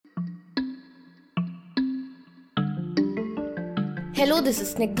Hello, this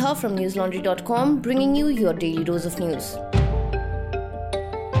is Snigdha from newslaundry.com, bringing you your daily dose of news.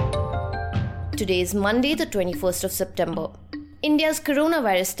 Today is Monday, the 21st of September. India's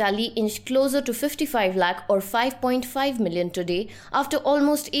coronavirus tally inched closer to 55 lakh or 5.5 million today after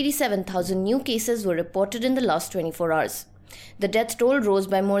almost 87,000 new cases were reported in the last 24 hours. The death toll rose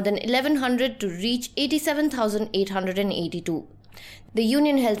by more than 1,100 to reach 87,882. The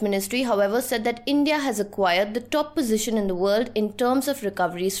Union Health Ministry, however, said that India has acquired the top position in the world in terms of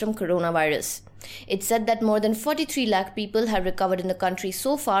recoveries from coronavirus. It said that more than 43 lakh people have recovered in the country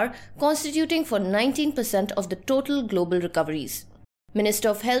so far, constituting for 19% of the total global recoveries. Minister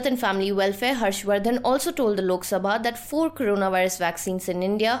of Health and Family Welfare Harsh Vardhan also told the Lok Sabha that 4 coronavirus vaccines in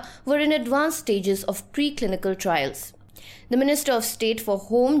India were in advanced stages of preclinical trials. The Minister of State for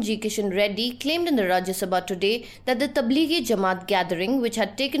Home, G. Kishan Reddy, claimed in the Rajya Sabha today that the Tablighi Jamaat gathering, which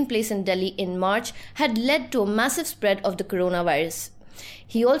had taken place in Delhi in March, had led to a massive spread of the coronavirus.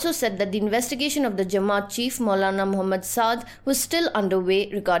 He also said that the investigation of the Jamaat chief, Maulana Muhammad Saad, was still underway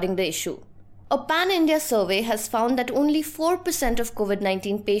regarding the issue. A pan-India survey has found that only 4% of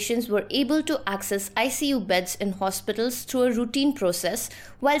COVID-19 patients were able to access ICU beds in hospitals through a routine process,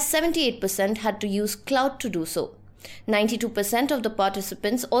 while 78% had to use cloud to do so. 92% of the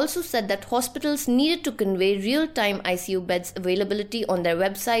participants also said that hospitals needed to convey real-time ICU beds availability on their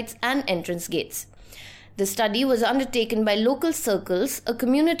websites and entrance gates. The study was undertaken by Local Circles, a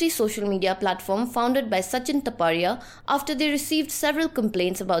community social media platform founded by Sachin Taparia, after they received several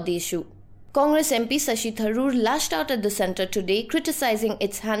complaints about the issue. Congress MP Shashi Tharoor lashed out at the centre today, criticising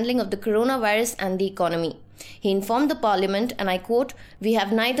its handling of the coronavirus and the economy. He informed the parliament, and I quote, "We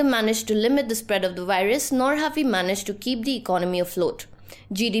have neither managed to limit the spread of the virus nor have we managed to keep the economy afloat.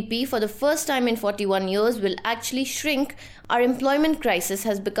 GDP for the first time in 41 years will actually shrink. Our employment crisis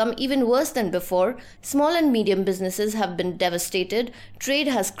has become even worse than before. Small and medium businesses have been devastated. Trade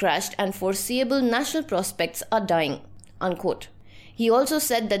has crashed and foreseeable national prospects are dying." Unquote. He also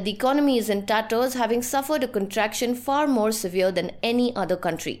said that the economy is in tatters, having suffered a contraction far more severe than any other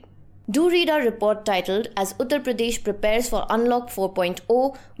country. Do read our report titled, "As Uttar Pradesh Prepares for Unlock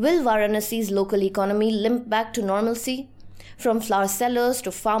 4.0, Will Varanasi's Local Economy Limp Back to Normalcy?" From flower sellers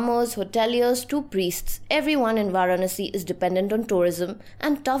to farmers, hoteliers to priests, everyone in Varanasi is dependent on tourism,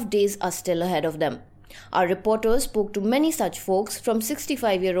 and tough days are still ahead of them. Our reporters spoke to many such folks, from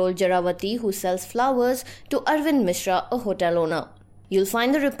 65-year-old Jaravati, who sells flowers, to Arvind Mishra, a hotel owner. You'll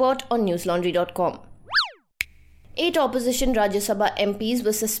find the report on newslaundry.com. 8 opposition Rajya Sabha MPs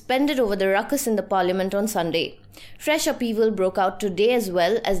were suspended over the ruckus in the parliament on Sunday. Fresh upheaval broke out today as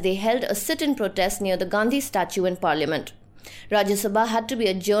well, as they held a sit-in protest near the Gandhi statue in parliament. Rajya Sabha had to be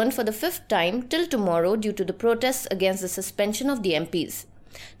adjourned for the 5th time till tomorrow due to the protests against the suspension of the MPs.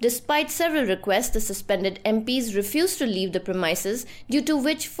 Despite several requests, the suspended MPs refused to leave the premises, due to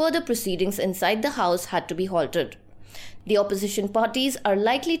which further proceedings inside the House had to be halted. The opposition parties are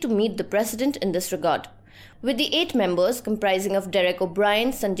likely to meet the President in this regard. With the 8 members, comprising of Derek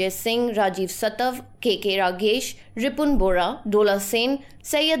O'Brien, Sanjay Singh, Rajiv Satav, KK Ragesh, Ripun Bora, Dola Sen,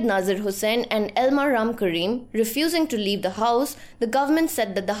 Syed Nazir Hussain and Elmar Ram Karim, refusing to leave the House, the government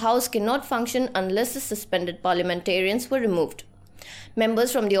said that the House cannot function unless the suspended parliamentarians were removed.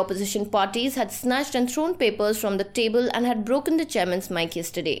 Members from the opposition parties had snatched and thrown papers from the table and had broken the chairman's mic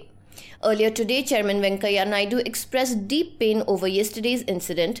yesterday. Earlier today, Chairman Venkaiah Naidu expressed deep pain over yesterday's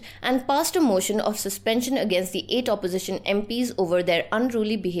incident and passed a motion of suspension against the 8 opposition MPs over their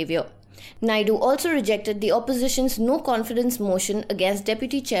unruly behaviour. Naidu also rejected the opposition's no-confidence motion against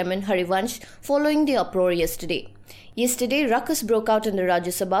Deputy Chairman Harivansh following the uproar yesterday. Yesterday, ruckus broke out in the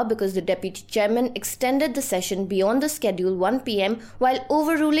Rajya Sabha because the Deputy Chairman extended the session beyond the schedule 1 p.m. while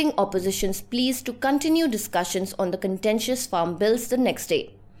overruling opposition's pleas to continue discussions on the contentious farm bills the next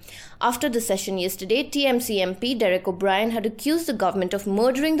day. After the session yesterday, TMC MP Derek O'Brien had accused the government of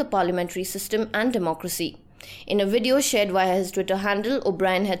murdering the parliamentary system and democracy. In a video shared via his Twitter handle,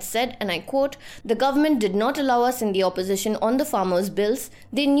 O'Brien had said, and I quote, "The government did not allow us in the opposition on the farmers' bills.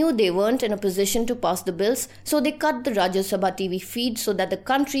 They knew they weren't in a position to pass the bills, so they cut the Rajya Sabha TV feed so that the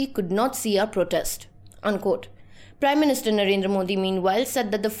country could not see our protest." Unquote. Prime Minister Narendra Modi, meanwhile,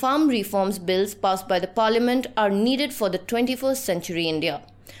 said that the farm reforms bills passed by the parliament are needed for the 21st century India.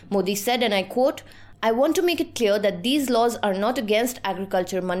 Modi said, and I quote, "I want to make it clear that these laws are not against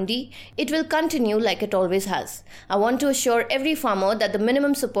agriculture mandi. It will continue like it always has. I want to assure every farmer that the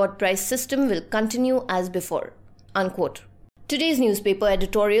minimum support price system will continue as before." Unquote. Today's newspaper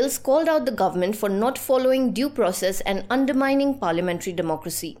editorials called out the government for not following due process and undermining parliamentary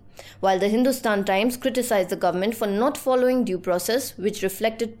democracy, while the Hindustan Times criticized the government for not following due process, which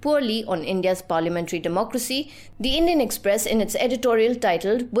reflected poorly on India's parliamentary democracy. The Indian Express, in its editorial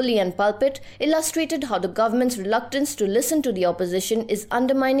titled Bully and Pulpit, illustrated how the government's reluctance to listen to the opposition is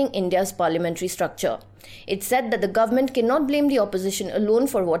undermining India's parliamentary structure. It said that the government cannot blame the opposition alone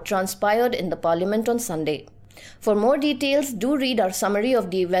for what transpired in the parliament on Sunday. For more details, do read our summary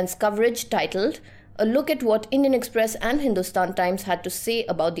of the event's coverage titled A Look at What Indian Express and Hindustan Times Had to Say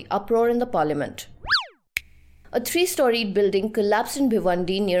About the Uproar in the Parliament. A 3-storied building collapsed in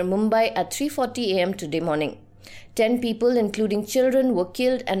Bhiwandi near Mumbai at 3:40 am today morning. 10 people, including children, were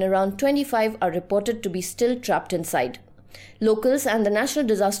killed and around 25 are reported to be still trapped inside. Locals and the National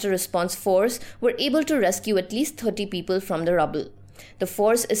Disaster Response Force were able to rescue at least 30 people from the rubble. The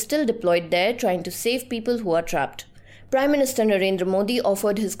force is still deployed there, trying to save people who are trapped. Prime Minister Narendra Modi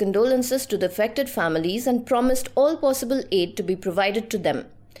offered his condolences to the affected families and promised all possible aid to be provided to them.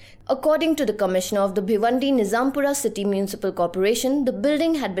 According to the Commissioner of the Bhiwandi Nizampura City Municipal Corporation, the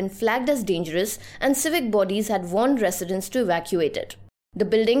building had been flagged as dangerous and civic bodies had warned residents to evacuate it. The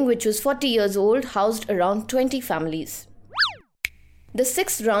building, which was 40 years old, housed around 20 families. The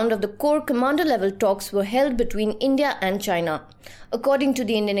 6th round of the core commander-level talks were held between India and China. According to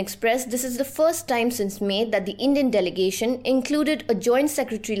the Indian Express, this is the first time since May that the Indian delegation included a joint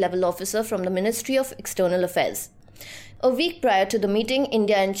secretary-level officer from the Ministry of External Affairs. A week prior to the meeting,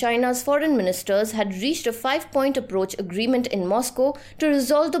 India and China's foreign ministers had reached a 5-point approach agreement in Moscow to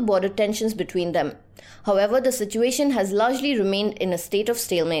resolve the border tensions between them. However, the situation has largely remained in a state of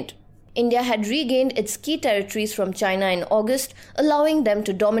stalemate. India had regained its key territories from China in August, allowing them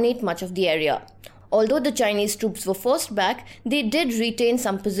to dominate much of the area. Although the Chinese troops were forced back, they did retain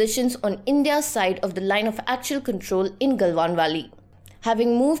some positions on India's side of the line of actual control in Galwan Valley.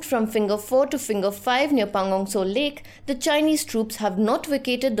 Having moved from Finger 4 to Finger 5 near Pangong Tso Lake, the Chinese troops have not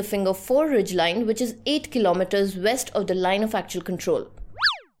vacated the Finger 4 ridgeline, which is 8 kilometers west of the line of actual control.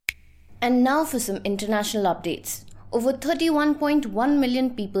 And now for some international updates. Over 31.1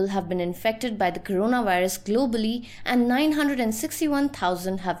 million people have been infected by the coronavirus globally and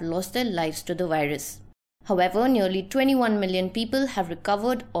 961,000 have lost their lives to the virus. However, nearly 21 million people have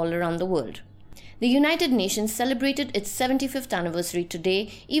recovered all around the world. The United Nations celebrated its 75th anniversary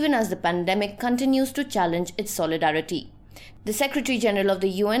today, even as the pandemic continues to challenge its solidarity. The Secretary General of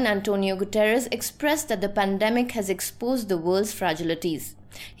the UN, Antonio Guterres, expressed that the pandemic has exposed the world's fragilities.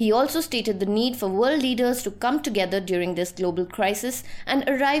 He also stated the need for world leaders to come together during this global crisis and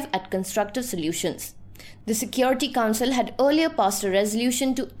arrive at constructive solutions. The Security Council had earlier passed a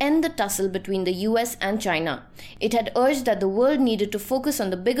resolution to end the tussle between the US and China. It had urged that the world needed to focus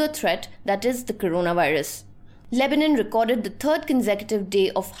on the bigger threat, that is, the coronavirus. Lebanon recorded the 3rd consecutive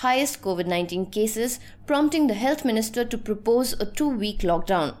day of highest COVID-19 cases, prompting the health minister to propose a 2-week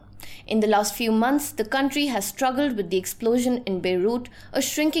lockdown. In the last few months, the country has struggled with the explosion in Beirut, a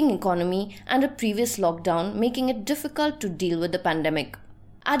shrinking economy, and a previous lockdown, making it difficult to deal with the pandemic.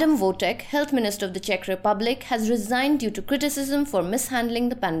 Adam Vojtěch, Health Minister of the Czech Republic, has resigned due to criticism for mishandling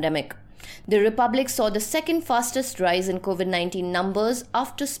the pandemic. The Republic saw the second fastest rise in COVID-19 numbers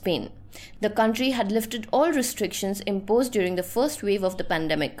after Spain. The country had lifted all restrictions imposed during the first wave of the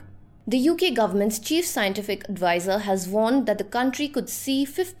pandemic. The UK government's chief scientific advisor has warned that the country could see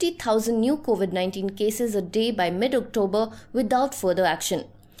 50,000 new COVID-19 cases a day by mid-October without further action.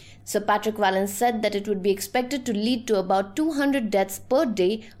 Sir Patrick Vallance said that it would be expected to lead to about 200 deaths per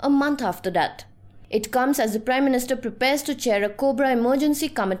day a month after that. It comes as the Prime Minister prepares to chair a Cobra Emergency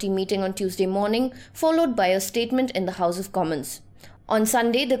Committee meeting on Tuesday morning, followed by a statement in the House of Commons. On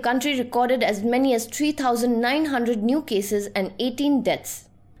Sunday, the country recorded as many as 3,900 new cases and 18 deaths.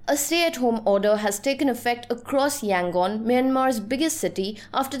 A stay-at-home order has taken effect across Yangon, Myanmar's biggest city,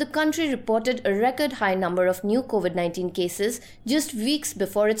 after the country reported a record high number of new COVID-19 cases just weeks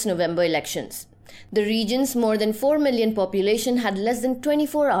before its November elections. The region's more than 4 million population had less than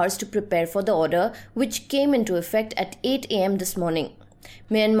 24 hours to prepare for the order, which came into effect at 8 am this morning.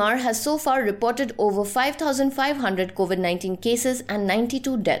 Myanmar has so far reported over 5,500 COVID-19 cases and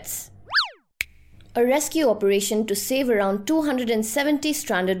 92 deaths. A rescue operation to save around 270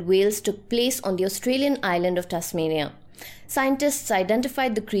 stranded whales took place on the Australian island of Tasmania. Scientists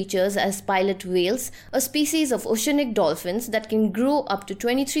identified the creatures as pilot whales, a species of oceanic dolphins that can grow up to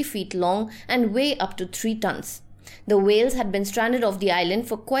 23 feet long and weigh up to 3 tons. The whales had been stranded off the island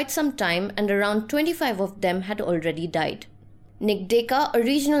for quite some time and around 25 of them had already died. Nick Dacre, a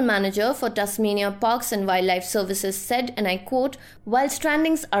regional manager for Tasmania Parks and Wildlife Services, said, and I quote, "While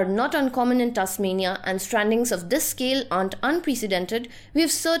strandings are not uncommon in Tasmania and strandings of this scale aren't unprecedented, we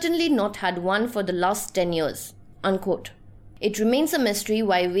have certainly not had one for the last 10 years. Unquote. It remains a mystery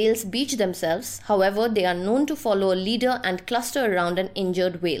why whales beach themselves. However, they are known to follow a leader and cluster around an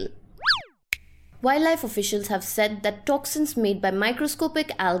injured whale. Wildlife officials have said that toxins made by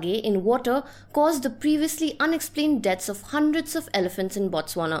microscopic algae in water caused the previously unexplained deaths of hundreds of elephants in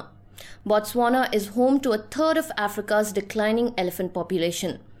Botswana. Botswana is home to a third of Africa's declining elephant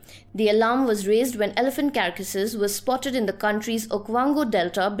population. The alarm was raised when elephant carcasses were spotted in the country's Okwango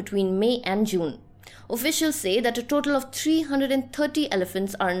Delta between May and June. Officials say that a total of 330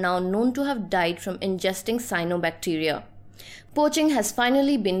 elephants are now known to have died from ingesting cyanobacteria. Poaching has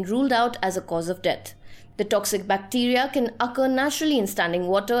finally been ruled out as a cause of death. The toxic bacteria can occur naturally in standing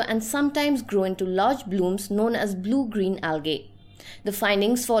water and sometimes grow into large blooms known as blue-green algae. The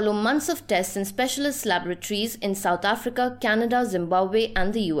findings follow months of tests in specialist laboratories in South Africa, Canada, Zimbabwe,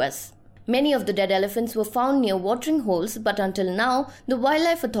 and the US. Many of the dead elephants were found near watering holes, but until now, the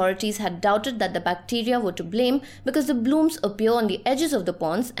wildlife authorities had doubted that the bacteria were to blame because the blooms appear on the edges of the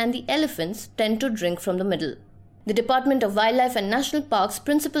ponds and the elephants tend to drink from the middle. The Department of Wildlife and National Parks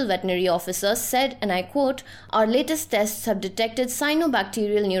Principal Veterinary Officer said, and I quote, "Our latest tests have detected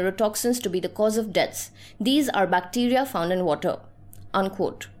cyanobacterial neurotoxins to be the cause of deaths. These are bacteria found in water."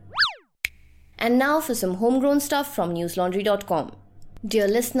 Unquote. And now for some homegrown stuff from newslaundry.com. Dear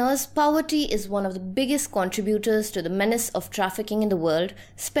listeners, poverty is one of the biggest contributors to the menace of trafficking in the world,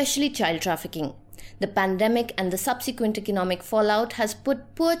 especially child trafficking. The pandemic and the subsequent economic fallout has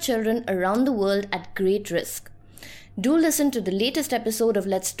put poor children around the world at great risk. Do listen to the latest episode of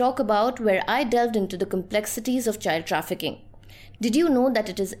Let's Talk About, where I delved into the complexities of child trafficking. Did you know that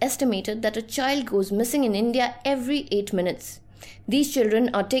it is estimated that a child goes missing in India every 8 minutes? These children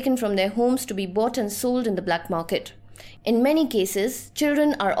are taken from their homes to be bought and sold in the black market. In many cases,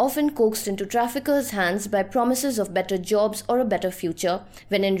 children are often coaxed into traffickers' hands by promises of better jobs or a better future,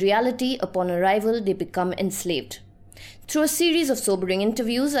 when in reality, upon arrival, they become enslaved. Through a series of sobering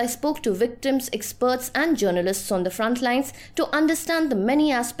interviews, I spoke to victims, experts, and journalists on the front lines to understand the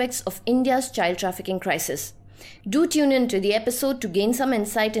many aspects of India's child trafficking crisis. Do tune in to the episode to gain some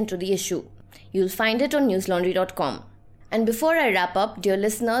insight into the issue. You'll find it on newslaundry.com. And before I wrap up, dear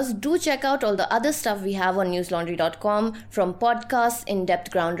listeners, do check out all the other stuff we have on newslaundry.com, from podcasts,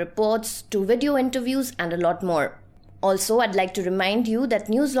 in-depth ground reports, to video interviews, and a lot more. Also, I'd like to remind you that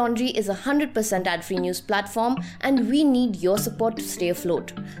News Laundry is a 100% ad-free news platform, and we need your support to stay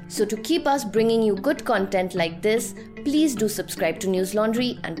afloat. So to keep us bringing you good content like this, please do subscribe to News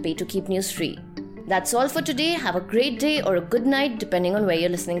Laundry and pay to keep news free. That's all for today. Have a great day or a good night, depending on where you're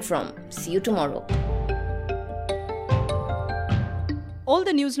listening from. See you tomorrow. All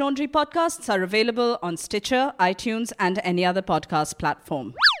the News Laundry podcasts are available on Stitcher, iTunes, and any other podcast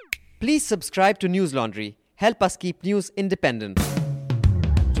platform. Please subscribe to News Laundry. Help us keep news independent.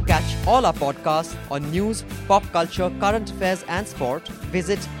 To catch all our podcasts on news, pop culture, current affairs, and sport,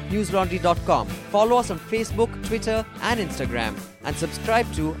 visit newslaundry.com. Follow us on Facebook, Twitter, and Instagram, and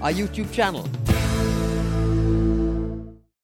subscribe to our YouTube channel.